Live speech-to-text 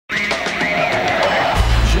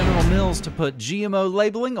put GMO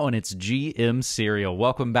labeling on its GM cereal.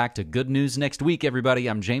 Welcome back to Good News Next Week, everybody.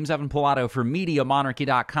 I'm James Evan Pilato for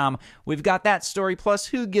MediaMonarchy.com. We've got that story, plus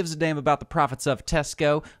who gives a damn about the profits of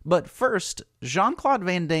Tesco. But first, Jean-Claude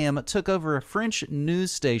Van Damme took over a French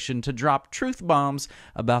news station to drop truth bombs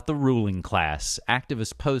about the ruling class.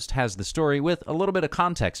 Activist Post has the story with a little bit of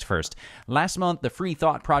context first. Last month, the Free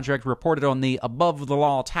Thought Project reported on the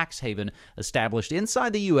above-the-law tax haven established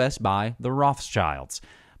inside the U.S. by the Rothschilds.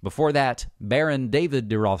 Before that, Baron David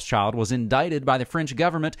de Rothschild was indicted by the French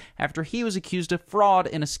government after he was accused of fraud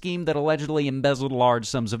in a scheme that allegedly embezzled large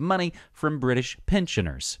sums of money from British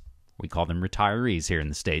pensioners. We call them retirees here in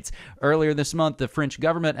the States. Earlier this month, the French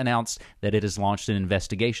government announced that it has launched an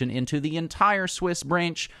investigation into the entire Swiss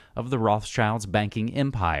branch of the Rothschilds' banking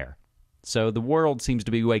empire. So the world seems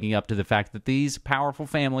to be waking up to the fact that these powerful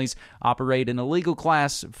families operate in a legal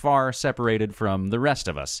class far separated from the rest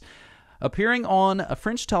of us. Appearing on a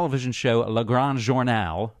French television show, Le Grand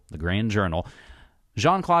Journal, the Grand Journal,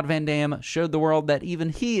 Jean-Claude Van Damme showed the world that even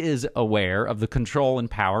he is aware of the control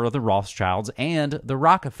and power of the Rothschilds and the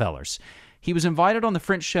Rockefellers. He was invited on the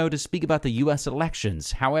French show to speak about the U.S.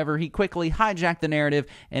 elections. However, he quickly hijacked the narrative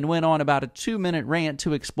and went on about a 2-minute rant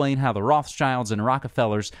to explain how the Rothschilds and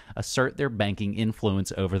Rockefellers assert their banking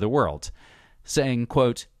influence over the world, saying,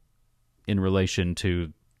 quote, in relation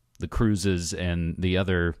to the Cruzes and the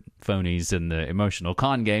other phonies in the emotional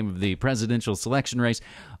con game of the presidential selection race,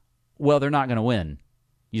 well, they're not going to win.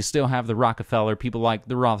 You still have the Rockefeller, people like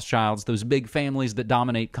the Rothschilds, those big families that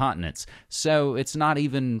dominate continents. So it's not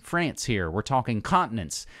even France here. We're talking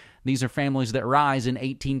continents. These are families that rise in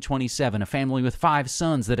 1827, a family with 5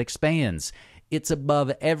 sons that expands. It's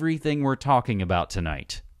above everything we're talking about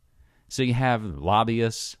tonight. So you have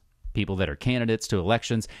lobbyists, people that are candidates to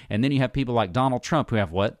elections, and then you have people like Donald Trump who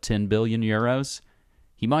have, 10 billion euros?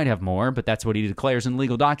 He might have more, but that's what he declares in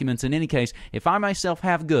legal documents. In any case, if I myself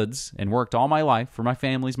have goods and worked all my life for my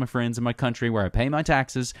families, my friends, and my country where I pay my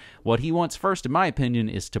taxes, what he wants first, in my opinion,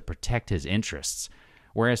 is to protect his interests.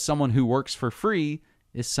 Whereas someone who works for free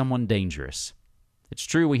is someone dangerous. It's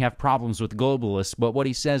true we have problems with globalists, but what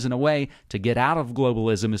he says in a way to get out of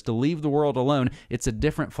globalism is to leave the world alone. It's a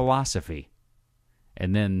different philosophy.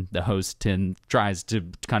 And then the host tries to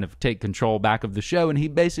kind of take control back of the show, and he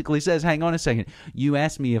basically says, hang on a second, you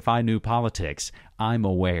asked me if I knew politics. I'm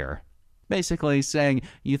aware. Basically saying,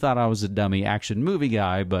 you thought I was a dummy action movie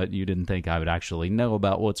guy, but you didn't think I would actually know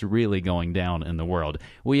about what's really going down in the world.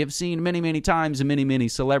 We have seen many, many times many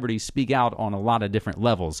celebrities speak out on a lot of different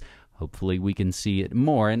levels. Hopefully we can see it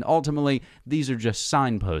more, and ultimately, these are just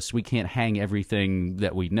signposts. We can't hang everything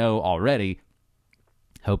that we know already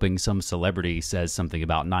hoping some celebrity says something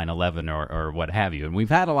about 9/11 or what have you. And we've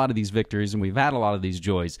had a lot of these victories and we've had a lot of these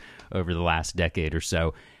joys over the last decade or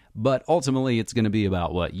so. But ultimately, it's going to be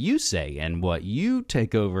about what you say and what you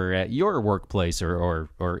take over at your workplace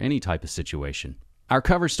or any type of situation. Our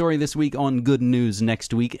cover story this week on Good News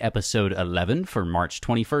Next Week, episode 11 for March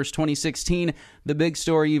 21st, 2016. The big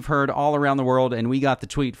story you've heard all around the world, and we got the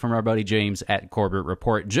tweet from our buddy James at Corbett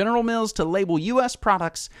Report. General Mills to label U.S.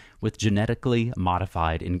 products with genetically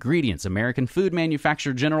modified ingredients. American food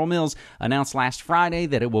manufacturer General Mills announced last Friday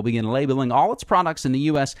that it will begin labeling all its products in the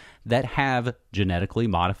U.S. that have genetically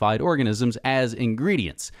modified organisms as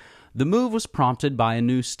ingredients. The move was prompted by a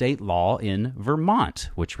new state law in Vermont,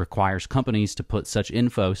 which requires companies to put such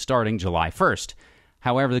info starting July 1st.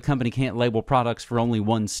 However, the company can't label products for only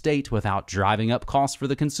one state without driving up costs for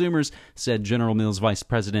the consumers, said General Mills Vice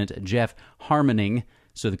President Jeff Harmening.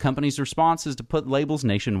 So the company's response is to put labels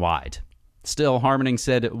nationwide. Still, Harmening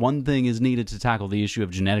said one thing is needed to tackle the issue of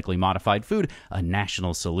genetically modified food, a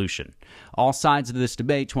national solution. All sides of this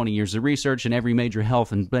debate, 20 years of research and every major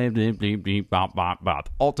health and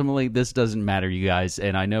ultimately, this doesn't matter, you guys,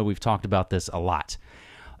 and I know we've talked about this a lot.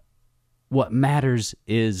 What matters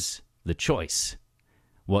is the choice.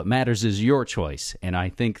 What matters is your choice, and I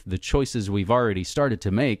think the choices we've already started to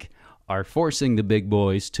make are forcing the big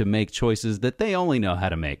boys to make choices that they only know how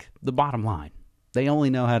to make, the bottom line. They only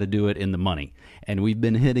know how to do it in the money, and we've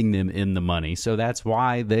been hitting them in the money, so that's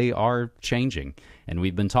why they are changing. And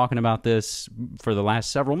we've been talking about this for the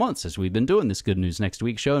last several months as we've been doing this Good News Next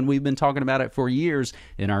Week show, and we've been talking about it for years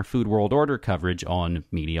in our Food World Order coverage on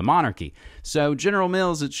Media Monarchy. So General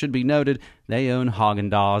Mills, it should be noted, they own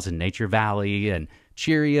Haagen-Dazs and Nature Valley and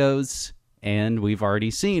Cheerios, and we've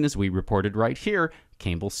already seen, as we reported right here,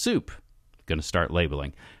 Campbell's Soup going to start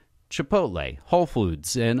labeling. Chipotle, Whole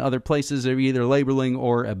Foods, and other places are either labeling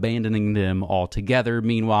or abandoning them altogether.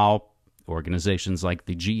 Meanwhile, organizations like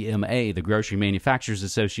the GMA, the Grocery Manufacturers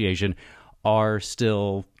Association, are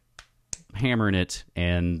still hammering it,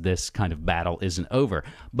 and this kind of battle isn't over.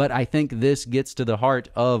 But I think this gets to the heart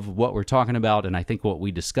of what we're talking about, and I think what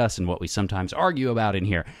we discuss and what we sometimes argue about in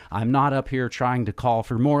here. I'm not up here trying to call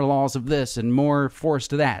for more laws of this and more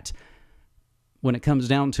forced that. When it comes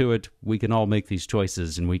down to it, we can all make these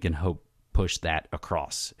choices, and we can hope push that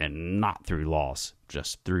across, and not through laws,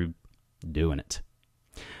 just through doing it.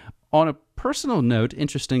 On a personal note,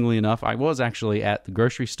 interestingly enough, I was actually at the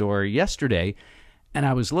grocery store yesterday, and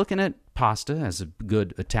I was looking at pasta, as a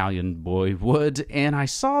good Italian boy would, and I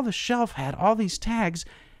saw the shelf had all these tags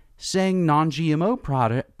saying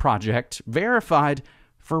non-GMO project verified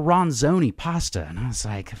for Ronzoni pasta. And I was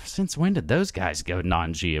like, since when did those guys go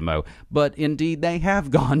non-GMO? But indeed, they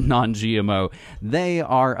have gone non-GMO. They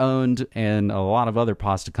are owned, and a lot of other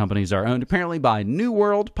pasta companies are owned, apparently by New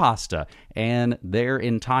World Pasta, and their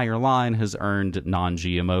entire line has earned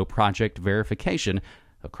non-GMO project verification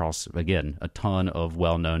across, again, a ton of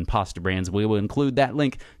well-known pasta brands. We will include that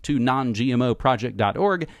link to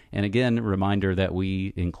nongmoproject.org. And again, reminder that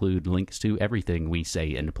we include links to everything we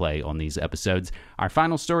say and play on these episodes. Our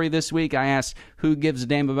final story this week, I asked, who gives a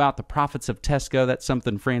damn about the profits of Tesco? That's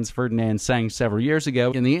something Franz Ferdinand sang several years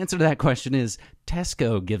ago. And the answer to that question is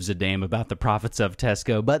Tesco gives a damn about the profits of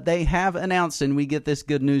Tesco, but they have announced, and we get this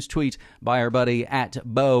good news tweet by our buddy at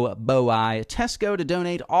Boi, Tesco to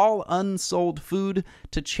donate all unsold food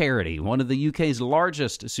to charity. One of the UK's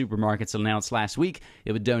largest supermarkets announced last week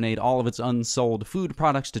it would donate all of its unsold food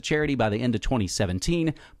products to charity by the end of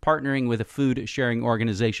 2017, partnering with a food-sharing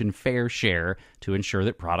organization, Fair Share, to ensure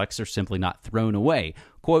that products are simply not thrown away.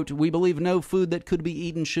 Quote, we believe no food that could be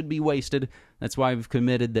eaten should be wasted. That's why we've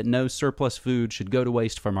committed that no surplus food should go to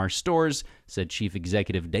waste from our stores, said Chief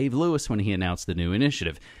Executive Dave Lewis when he announced the new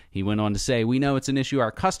initiative. He went on to say, we know it's an issue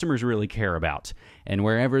our customers really care about, and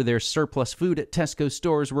wherever there's surplus food at Tesco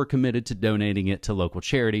stores, we're committed to donating it to local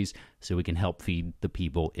charities so we can help feed the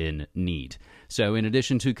people in need. So in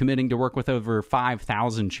addition to committing to work with over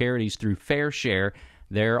 5,000 charities through Fair Share,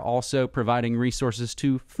 they're also providing resources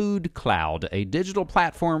to Food Cloud, a digital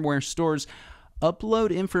platform where stores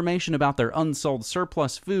upload information about their unsold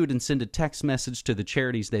surplus food and send a text message to the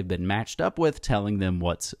charities they've been matched up with telling them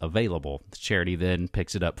what's available. The charity then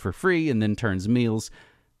picks it up for free and then turns meals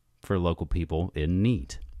for local people in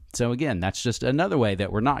need. So again, that's just another way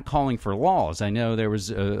that we're not calling for laws. I know there was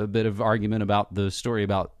a bit of argument about the story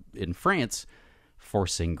about in France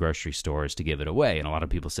forcing grocery stores to give it away. And a lot of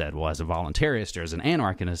people said, well, as a voluntarist or as an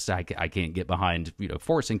anarchist, I can't get behind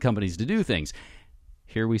forcing companies to do things.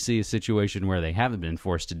 Here we see a situation where they haven't been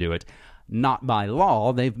forced to do it. Not by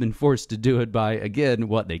law. They've been forced to do it by, again,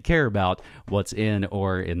 what they care about, what's in,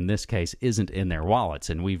 or in this case, isn't in their wallets.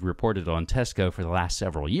 And we've reported on Tesco for the last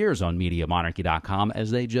several years on MediaMonarchy.com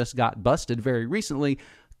as they just got busted very recently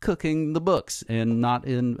cooking the books, and not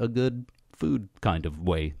in a good food kind of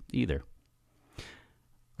way either.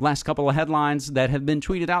 Last couple of headlines that have been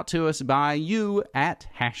tweeted out to us by you at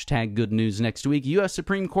 #GoodNewsNextWeek. U.S.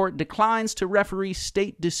 Supreme Court declines to referee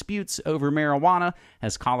state disputes over marijuana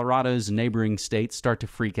as Colorado's neighboring states start to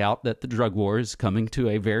freak out that the drug war is coming to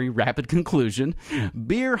a very rapid conclusion.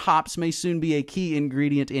 Beer hops may soon be a key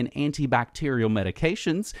ingredient in antibacterial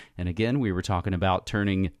medications. And again, we were talking about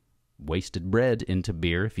turning wasted bread into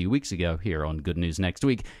beer a few weeks ago here on Good News Next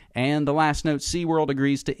Week. And the last note, SeaWorld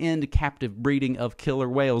agrees to end captive breeding of killer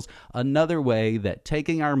whales, another way that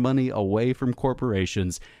taking our money away from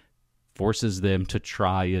corporations forces them to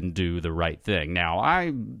try and do the right thing. Now,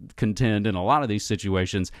 I contend in a lot of these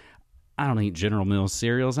situations, I don't eat General Mills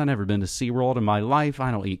cereals. I've never been to SeaWorld in my life.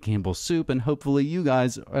 I don't eat Campbell's soup, and hopefully you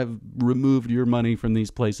guys have removed your money from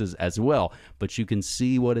these places as well. But you can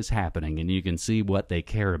see what is happening, and you can see what they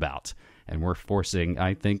care about. And we're forcing,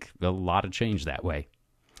 I think, a lot of change that way.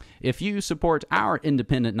 If you support our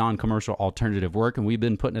independent, non-commercial alternative work, and we've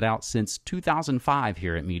been putting it out since 2005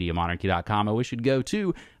 here at MediaMonarchy.com, I wish you'd go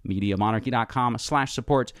to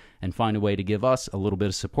MediaMonarchy.com/support and find a way to give us a little bit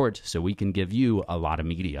of support so we can give you a lot of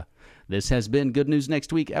media. This has been Good News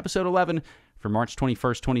Next Week, episode 11 for March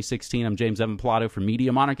 21st, 2016. I'm James Evan Pilato from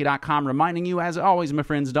MediaMonarchy.com, reminding you, as always, my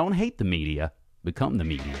friends, don't hate the media, become the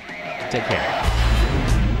media. Take care.